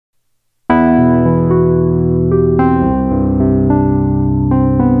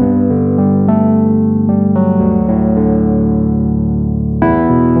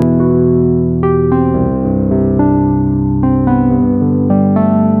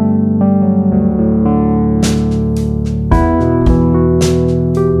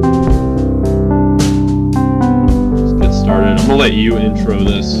let you intro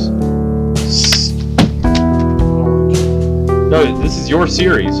this. No, this is your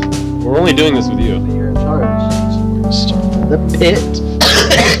series. We're only doing this with you. You're in charge. The pit.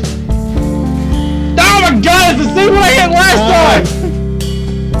 Oh my god, it's the same one I hit last time!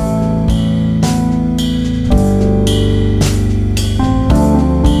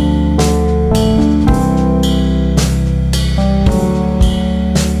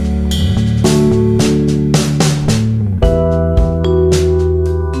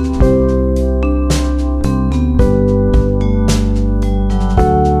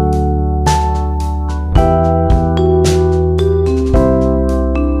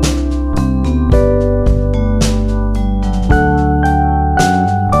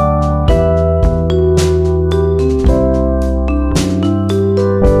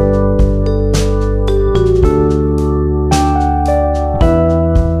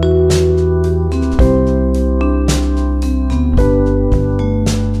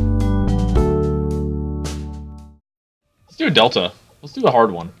 Delta. Let's do a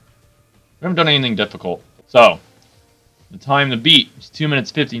hard one. We haven't done anything difficult. So, the time to beat is 2 minutes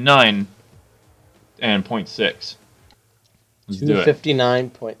 59 and 0.6. Let's do it.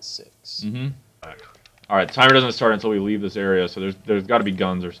 2:59.6. Alright, timer doesn't start until we leave this area, so there's got to be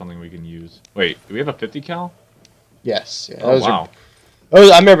guns or something we can use. Wait, do we have a 50 cal? Yes. Yeah, oh, wow.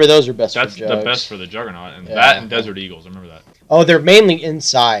 I remember those are best That's for Jugs. the best for the Juggernaut, and that and Desert Eagles, I remember that. Oh, they're mainly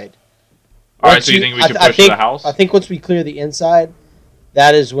inside. Alright, so you think we should push to the house? I think once we clear the inside,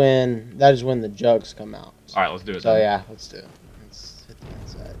 that is when the Jugs come out. Alright, let's do it So then. yeah, let's do it. Let's hit the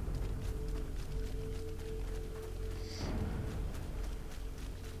inside.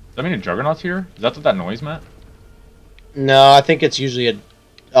 Does that mean a Juggernaut's here? Is that what that noise meant? No, I think it's usually a...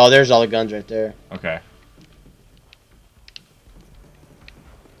 Oh, there's all the guns right there. Okay.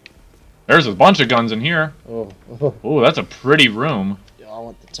 There's a bunch of guns in here. Oh. Ooh, that's a pretty room. I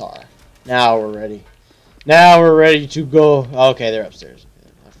want the tar. Now we're ready. Now we're ready to go. Okay, they're upstairs.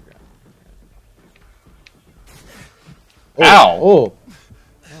 I forgot. Ow! Oh.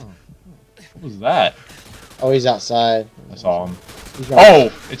 What was that? Oh, he's outside. I saw him.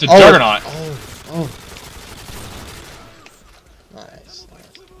 Oh! It's a Juggernaut! Oh. Nice.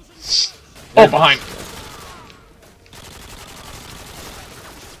 Oh, behind!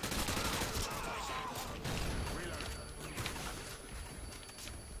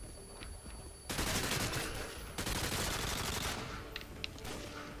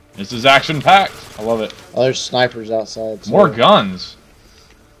 This is action-packed. I love it. Oh, there's snipers outside. So. More guns.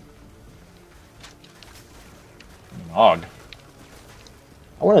 Log.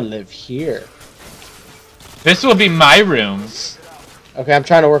 I want to live here. This will be my room. Okay, I'm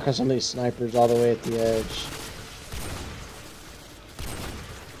trying to work on some of these snipers all the way at the edge.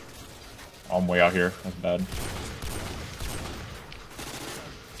 Oh, I'm way out here. That's bad.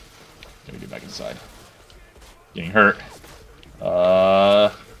 Gotta get back inside. Getting hurt.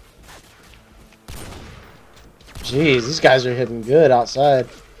 Jeez, these guys are hitting good outside.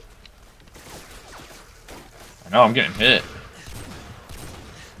 I know, I'm getting hit.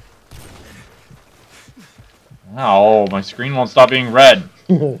 Ow, my screen won't stop being red.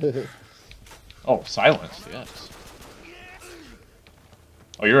 Oh, silence, yes.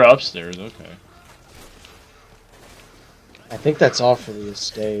 Oh, you're upstairs, okay. I think that's all for the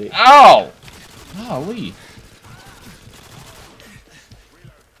estate. Ow! Golly.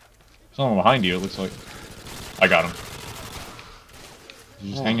 Someone behind you, it looks like. I got him.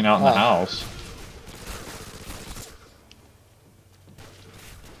 He's just hanging out in the house.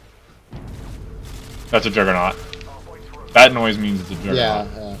 That's a Juggernaut. That noise means it's a Juggernaut.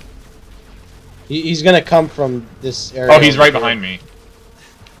 Yeah. He's gonna come from this area. Oh, he's right behind me.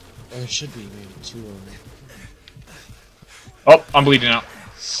 There should be maybe two of them. Oh, I'm bleeding out.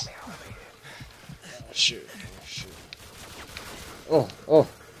 Shoot. Oh. Oh,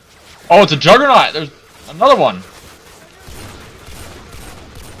 it's a Juggernaut! There's another one!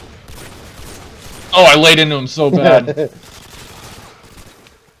 Oh, I laid into him so bad.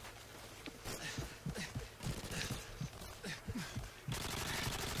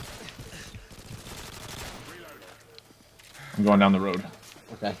 I'm going down the road.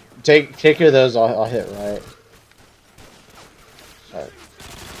 Okay. Take care of those, I'll hit right. Sorry.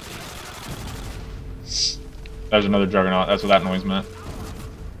 There's another Juggernaut. That's what that noise meant.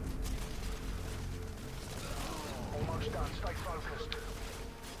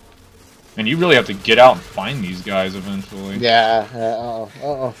 And you really have to get out and find these guys eventually. Yeah.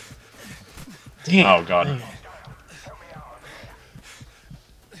 Uh-oh. Damn. Oh, God.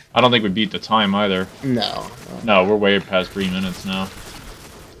 I don't think we beat the time either. No. No, we're way past 3 minutes now.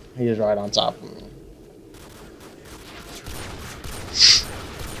 He is right on top of me.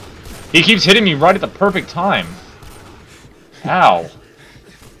 He keeps hitting me right at the perfect time. Ow.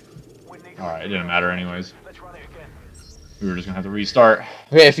 Alright, it didn't matter anyways. We were just gonna have to restart.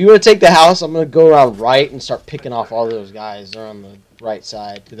 Okay, if you want to take the house, I'm gonna go around right and start picking off all those guys. They're on the right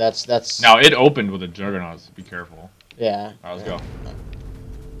side. That's. Now it opened with a juggernaut, so be careful. Yeah. Alright, let's go.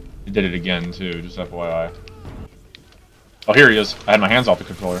 It did it again too, just FYI. Oh, here he is. I had my hands off the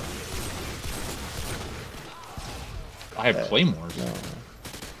controller. I have claymores. No.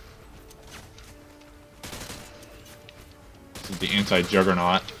 This is the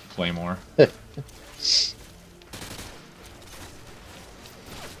anti-juggernaut claymore.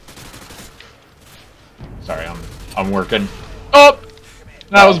 Sorry, I'm working. Oh,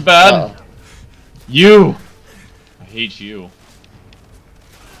 that was bad. You. I hate you.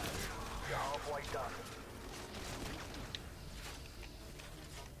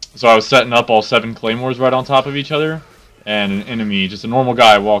 So I was setting up all 7 claymores right on top of each other, and an enemy, just a normal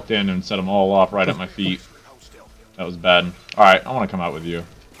guy, walked in and set them all off right at my feet. That was bad. All right, I want to come out with you.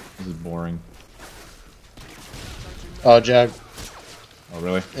 This is boring. Oh, Jug. Oh,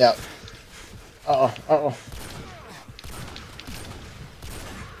 really? Yep. Uh-oh.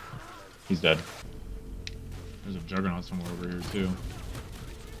 He's dead. There's a juggernaut somewhere over here, too.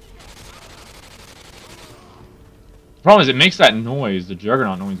 The problem is it makes that noise, the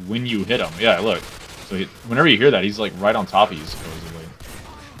juggernaut noise, when you hit him. Yeah, look. So whenever you hear that, he's like right on top of you, supposedly.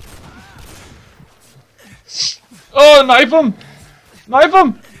 Oh, knife him! Knife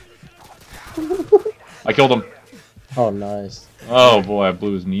him! I killed him. Oh, nice. Oh boy, I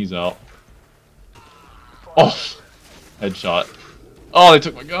blew his knees out. Oh! Headshot. Oh, they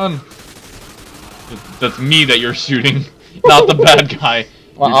took my gun. That's me that you're shooting, not the bad guy.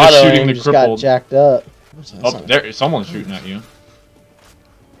 My you're just shooting the just crippled. got jacked up. Oh, there, someone's shooting at you.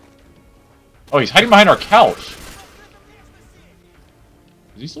 Oh, he's hiding behind our couch.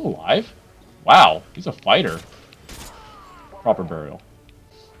 Is he still alive? Wow, he's a fighter. Proper burial.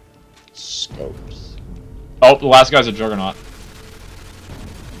 Scopes. Oh, the last guy's a juggernaut.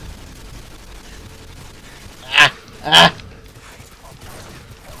 Ah!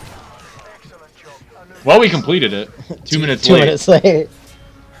 Well, we completed it. 2 minutes Two late. minutes late.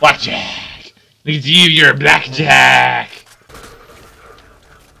 Blackjack! Look at you, you're a blackjack!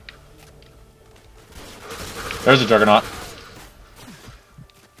 There's a juggernaut.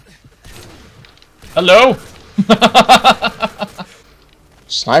 Hello?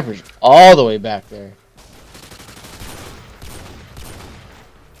 Sniper's all the way back there.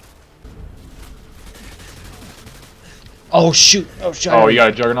 Oh shoot! Oh shit! Oh, you got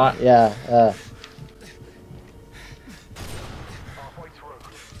a juggernaut? Yeah.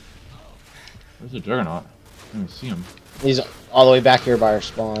 Where's the juggernaut? I don't see him. He's all the way back here by our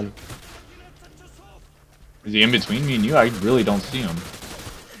spawn. Is he in between me and you? I really don't see him.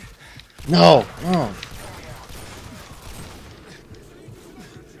 No.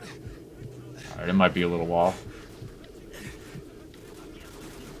 Alright, it might be a little while.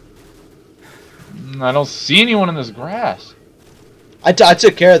 I don't see anyone in this grass. I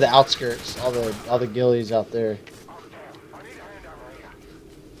took care of the outskirts, all the ghillies out there.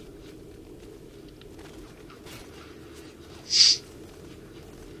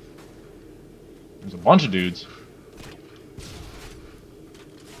 There's a bunch of dudes.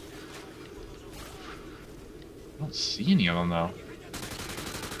 I don't see any of them though.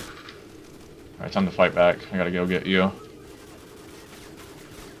 Alright, time to fight back. I gotta go get you.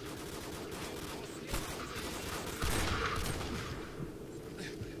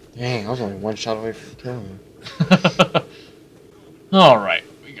 Dang, I was only one shot away from killing him. Alright,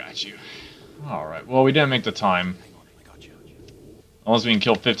 we got you. Alright, well, we didn't make the time. Unless we can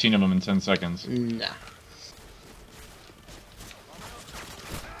kill 15 of them in 10 seconds. Nah.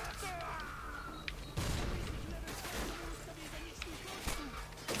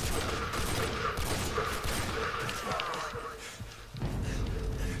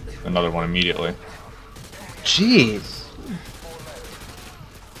 Another one immediately. Jeez.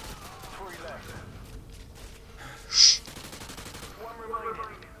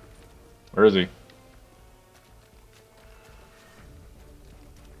 Where is he?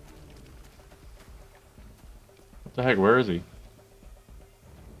 What the heck, where is he?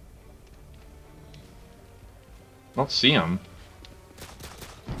 I don't see him.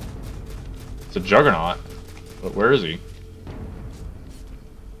 It's a juggernaut. But where is he?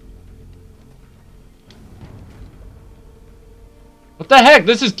 What the heck?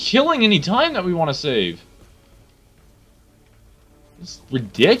 This is killing any time that we want to save. It's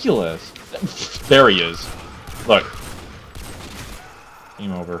ridiculous. There he is. Look.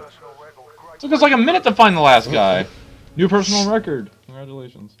 Game over. Took us like a minute to find the last guy. New personal record.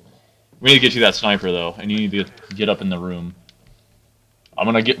 Congratulations. We need to get you that sniper though, and you need to get up in the room.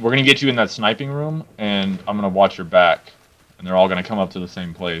 We're gonna get you in that sniping room, and I'm gonna watch your back, and they're all gonna come up to the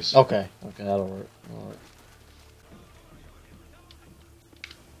same place. Okay. Okay, that'll work. That'll work.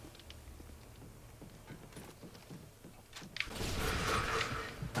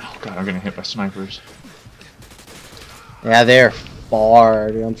 Oh god, I'm getting hit by snipers. Yeah, they're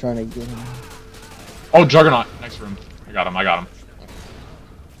far, dude. I'm trying to get him. Oh, Juggernaut! Next room. I got him. I got him.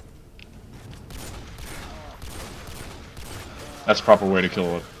 That's the proper way to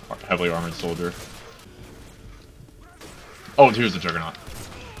kill a heavily armored soldier. Oh, here's the Juggernaut.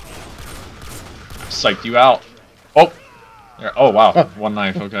 I psyched you out. Oh! There. Oh, wow. One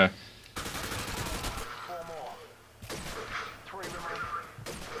knife. Okay.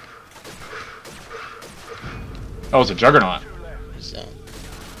 Oh, it's a Juggernaut. So.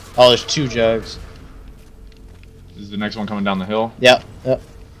 Oh, there's 2 jugs. Is the next one coming down the hill? Yep. Yep.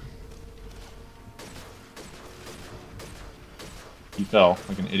 He fell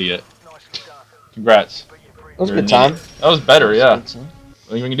like an idiot. Congrats. That was a good time. That was better, yeah. I think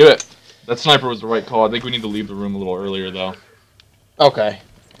we can do it. That sniper was the right call. I think we need to leave the room a little earlier, though. Okay.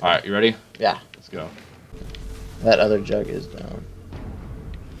 Alright, you ready? Yeah. Let's go. That other jug is down.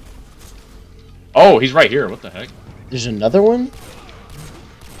 Oh, he's right here. What the heck? There's another one?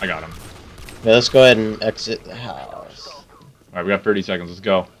 I got him. Yeah, let's go ahead and exit the house. Alright, we got 30 seconds. Let's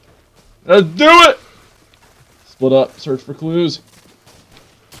go. Let's do it! Split up. Search for clues.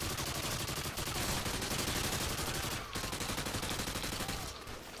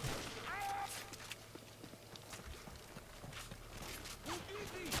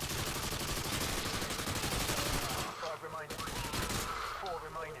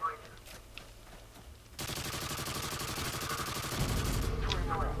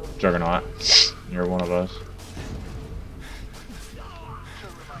 Juggernaut. You're one of us.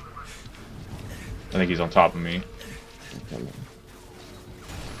 I think he's on top of me.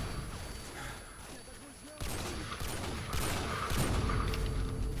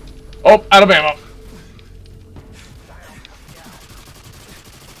 Oh, out of ammo.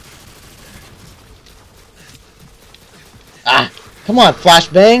 Ah, come on,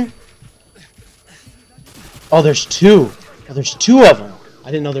 flashbang. Oh, there's 2. Oh, there's 2 of them. I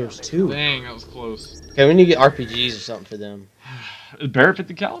didn't know there was 2. Dang, that was close. Okay, we need to get RPGs or something for them. Barrett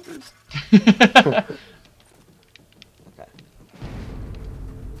 50 calibers? Okay.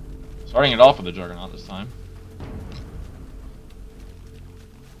 Starting it off with a Juggernaut this time.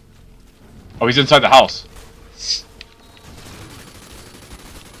 Oh, he's inside the house.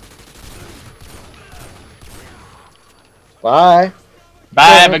 Bye. Bye,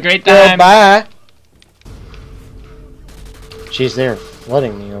 have a great time. Bye. She's there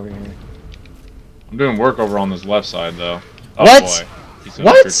flooding me over here. I'm doing work over on this left side, though. Oh, What? boy. He's an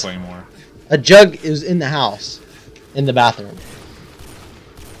What? electric claymore. A jug is in the house. In the bathroom.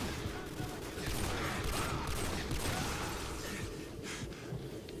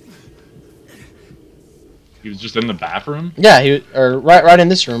 He was just in the bathroom? Yeah, or right in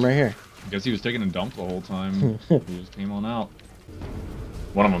this room right here. I guess he was taking a dump the whole time. He just came on out.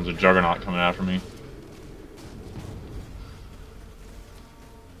 One of them's a Juggernaut coming after me.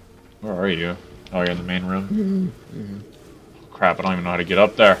 Where are you? Oh, you're in the main room? Oh, crap, I don't even know how to get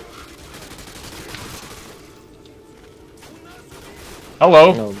up there.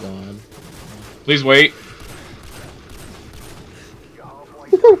 Hello? Oh, God. Please wait.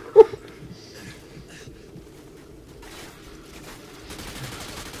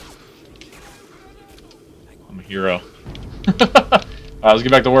 I'm a hero. Alright, let's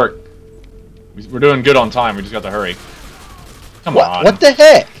get back to work. We're doing good on time, we just got to hurry. Come on. What the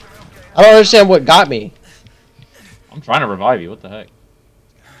heck? I don't understand what got me. I'm trying to revive you, what the heck?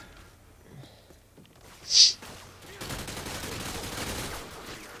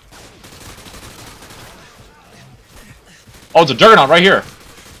 Oh, it's a Juggernaut right here!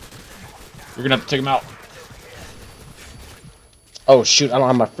 You're gonna have to take him out. Oh, shoot, I don't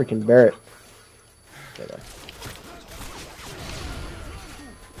have my freaking Barrett. Okay,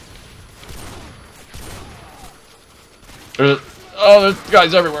 there. There's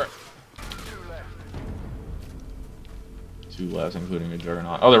guys everywhere. 2 left, including a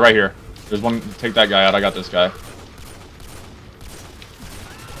Juggernaut. Oh, they're right here. There's one. Take that guy out. I got this guy.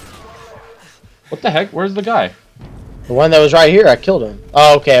 What the heck? Where's the guy? The one that was right here, I killed him.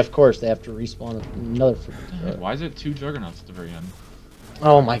 Oh, okay, of course, they have to respawn another freaking. Why is it 2 Juggernauts at the very end?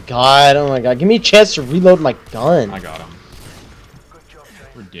 Oh my god, oh my god. Give me a chance to reload my gun. I got him.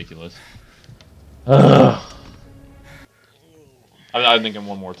 Ridiculous. Ugh. I'm thinking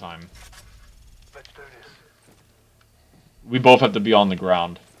one more time. We both have to be on the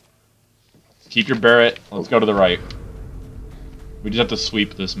ground. Keep your Barrett. Let's go to the right. We just have to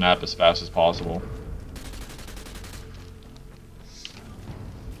sweep this map as fast as possible.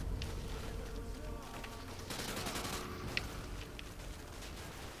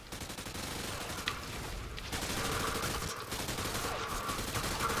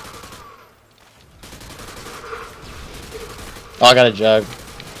 Oh, I got a jug.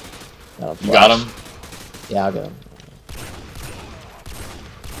 You got him? Yeah, I got him.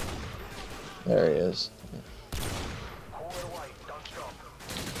 There he is.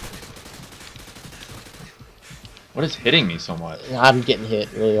 What is hitting me so much? I'm getting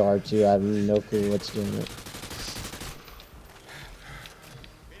hit really hard too. I have no clue what's doing it.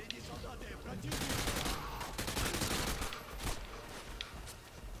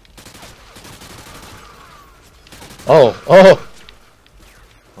 Oh!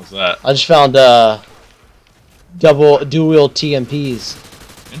 What's that? I just found dual TMPs.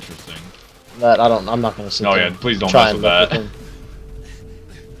 Interesting. That I'm not gonna sit Oh there yeah, please don't try mess with and look that. with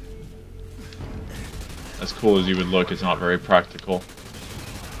As cool as you would look, it's not very practical.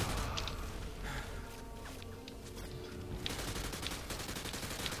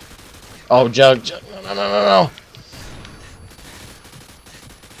 Oh, jug. No.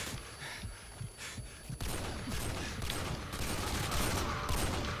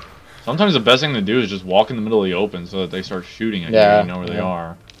 Sometimes the best thing to do is just walk in the middle of the open so that they start shooting at you and you know where they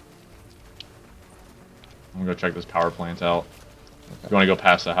are. I'm gonna go check this power plant out. Okay. If you want to go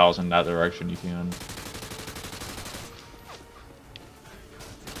past the house in that direction, you can.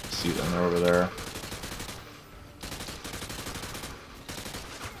 See them, they're over there.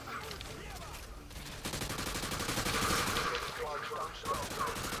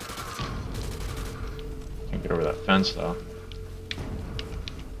 Can't get over that fence though.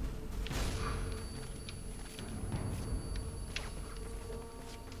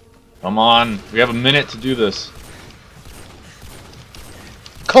 Come on, we have a minute to do this.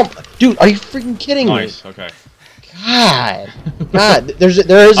 Come, dude, are you freaking kidding me? Nice, okay. God, there is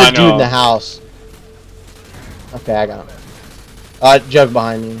a dude in the house. Okay, I got him. Jug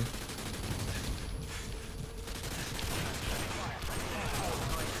behind you.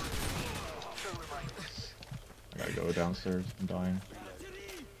 I gotta go downstairs. I'm dying.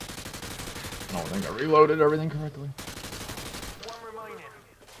 I don't think I reloaded everything correctly.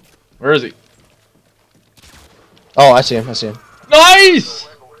 Where is he? Oh, I see him. Nice!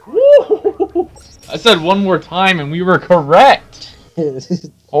 Woo! I said one more time and we were correct.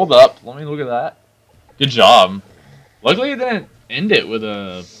 Hold up. Let me look at that. Good job. Luckily it didn't end it with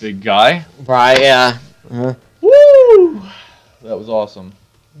a big guy. Right, yeah. Woo! That was awesome.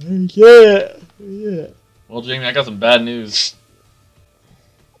 Yeah. Well, Jamie, I got some bad news.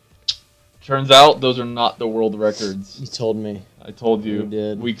 Turns out those are not the world records. You told me. I told you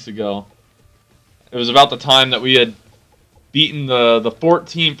did. Weeks ago. It was about the time that we had beaten the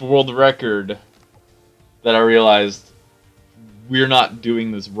 14th world record that I realized we're not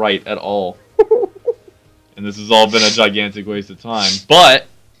doing this right at all. And this has all been a gigantic waste of time. But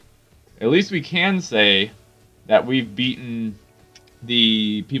at least we can say that we've beaten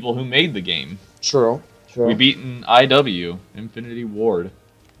the people who made the game. True. We've beaten IW, Infinity Ward.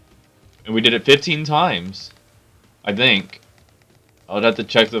 And we did it 15 times, I think. I would have to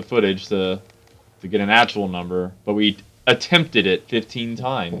check the footage to get an actual number, but we attempted it 15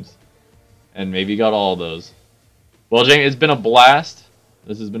 times, and maybe got all of those. Well, Jamie, it's been a blast.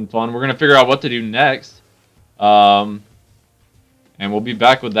 This has been fun. We're going to figure out what to do next, and we'll be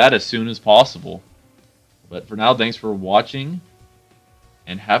back with that as soon as possible. But for now, thanks for watching,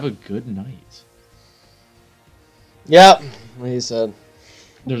 and have a good night. Yep, what he said.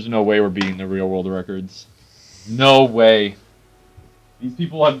 There's no way we're beating the real world records. No way. These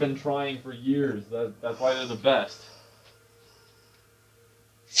people have been trying for years. That's why they're the best.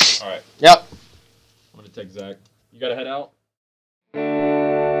 Alright. Yep. I'm gonna text Zach. You gotta head out?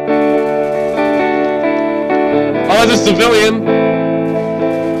 Oh, it's a civilian!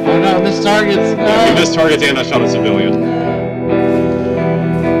 Oh no, miss targets. No. Yeah, we missed targets and I shot a civilian.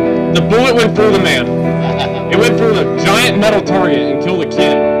 The bullet went through the man. It went through the giant metal target and killed a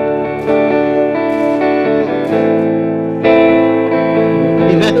kid.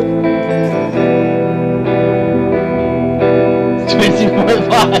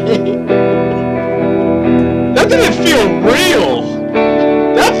 24.5. That didn't feel real!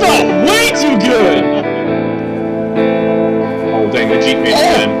 That felt way too good! Oh dang, the Jeep made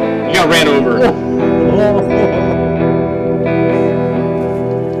it in. You got ran over.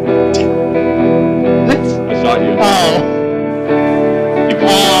 I shot you. You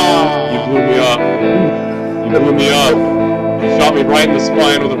blew me up. You blew me up. You shot me literally right in the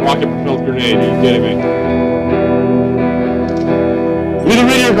spine with a rocket-propelled grenade. Are you kidding me? Use a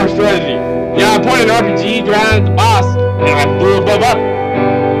radio car strategy. Yeah, I pointed an RPG around at the boss, and I blew him up.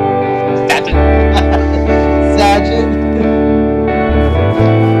 Sergeant. Sergeant.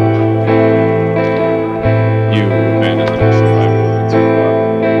 You abandoned the mission by moving too far.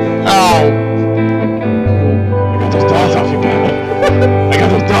 Oh. I got those dogs off your back. I got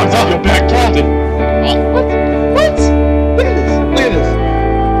those dogs off your back, Captain. What? What? Look at this. Look at this.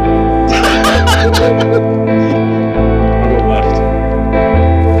 I'll go left.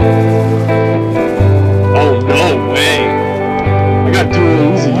 Oh, no way. I got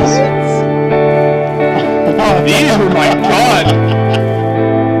dual Uzis. These were my god.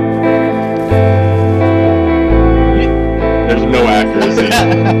 There's no accuracy.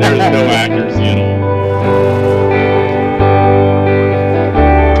 There's no accuracy at all.